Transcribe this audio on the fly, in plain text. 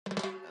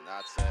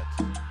That's it.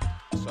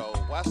 So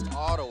West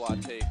Ottawa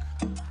take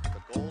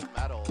the gold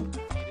medal,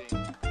 defeating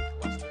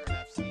Western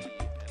FC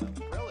in a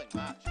thrilling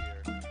match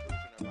here.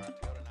 Conclusion of our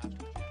Toyota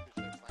National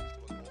Championships thanks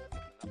to a goal from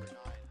the number 9,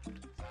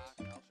 Zach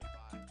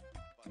El-Shaddai.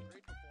 But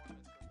great performance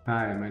from...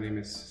 Hi, my name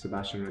is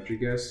Sebastian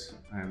Rodriguez.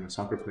 I'm a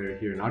soccer player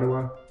here in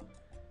Ottawa,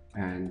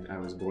 and I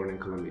was born in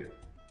Colombia.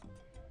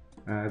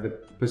 The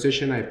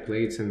position I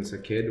played since a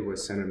kid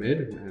was center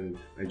mid, and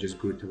I just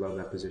grew to love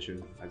that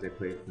position as I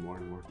played more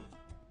and more.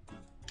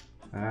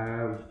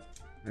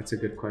 That's a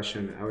good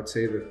question. I would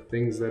say the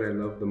things that I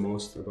love the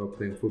most about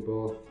playing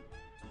football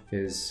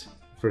is,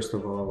 first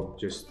of all,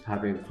 just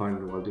having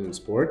fun while doing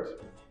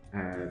sport.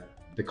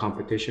 The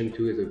competition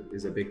too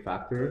is a big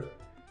factor,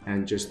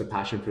 and just the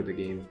passion for the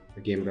game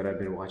that I've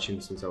been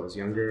watching since I was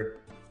younger.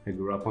 I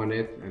grew up on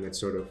it, and it's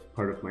sort of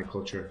part of my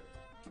culture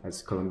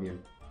as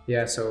Colombian.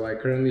 Yeah, so I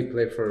currently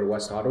play for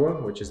West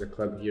Ottawa, which is a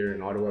club here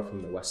in Ottawa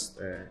from the West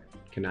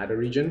Canada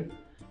region.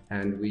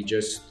 And we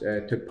just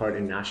took part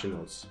in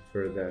nationals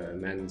for the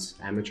men's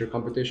amateur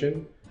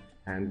competition.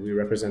 And we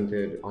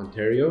represented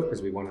Ontario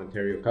because we won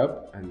Ontario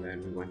Cup. And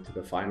then we went to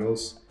the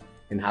finals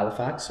in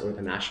Halifax, or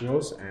the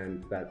nationals,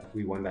 and that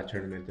we won that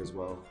tournament as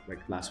well, like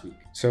last week.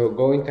 So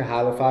going to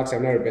Halifax,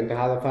 I've never been to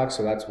Halifax,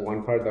 so that's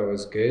one part that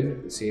was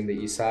good, seeing the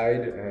east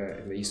side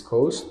and the east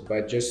coast,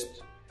 but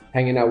just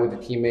hanging out with the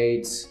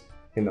teammates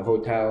in the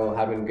hotel,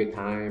 having a good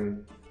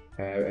time,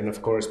 and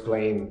of course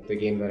playing the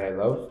game that I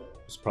love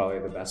was probably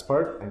the best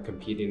part, and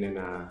competing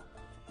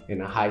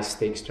in a high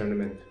stakes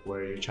tournament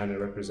where you're trying to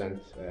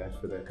represent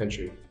for the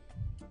country.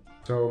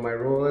 So my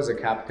role as a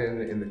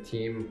captain in the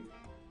team,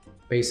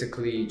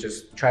 basically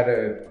just try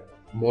to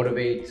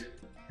motivate,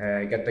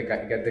 get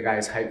the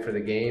guys hyped for the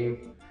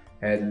game,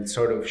 and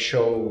sort of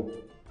show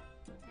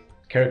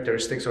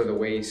characteristics or the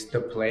ways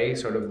to play,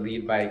 sort of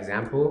lead by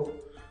example.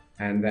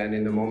 And then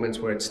in the moments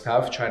where it's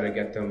tough, try to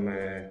get them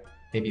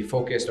maybe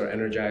focused or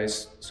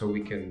energized so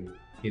we can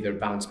either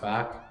bounce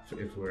back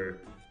if we're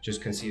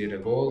just conceded a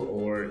goal,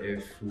 or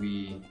if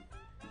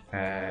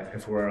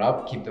we're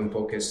up, keep them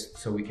focused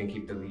so we can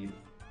keep the lead.